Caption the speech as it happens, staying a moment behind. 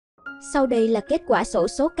Sau đây là kết quả xổ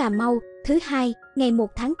số Cà Mau thứ hai, ngày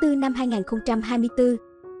 1 tháng 4 năm 2024.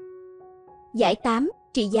 Giải 8,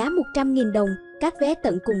 trị giá 100.000 đồng, các vé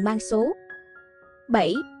tận cùng mang số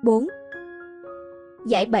 7, 4.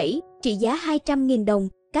 Giải 7, trị giá 200.000 đồng,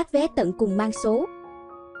 các vé tận cùng mang số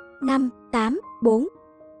 5, 8, 4.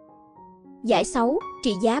 Giải 6,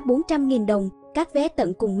 trị giá 400.000 đồng, các vé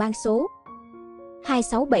tận cùng mang số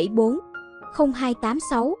 2674,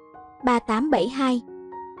 0286, 3872.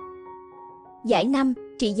 Giải 5,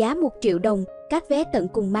 trị giá 1 triệu đồng, các vé tận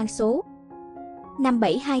cùng mang số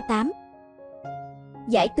 5728.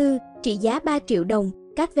 Giải 4, trị giá 3 triệu đồng,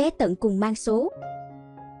 các vé tận cùng mang số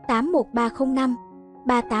 81305,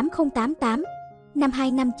 38088,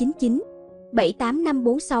 52599,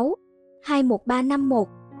 78546, 21351,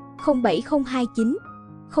 07029,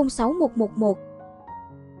 06111.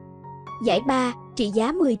 Giải 3, trị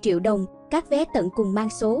giá 10 triệu đồng, các vé tận cùng mang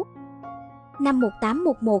số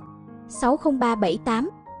 51811, 60378.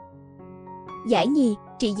 Giải nhì,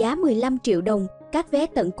 trị giá 15 triệu đồng, các vé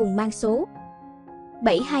tận cùng mang số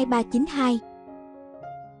 72392.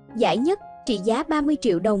 Giải nhất, trị giá 30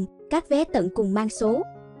 triệu đồng, các vé tận cùng mang số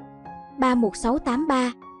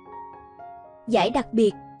 31683. Giải đặc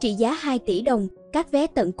biệt, trị giá 2 tỷ đồng, các vé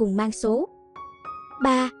tận cùng mang số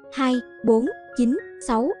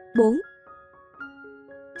 324964.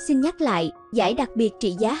 Xin nhắc lại, giải đặc biệt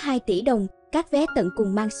trị giá 2 tỷ đồng, các vé tận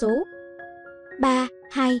cùng mang số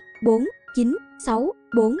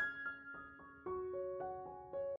 324964.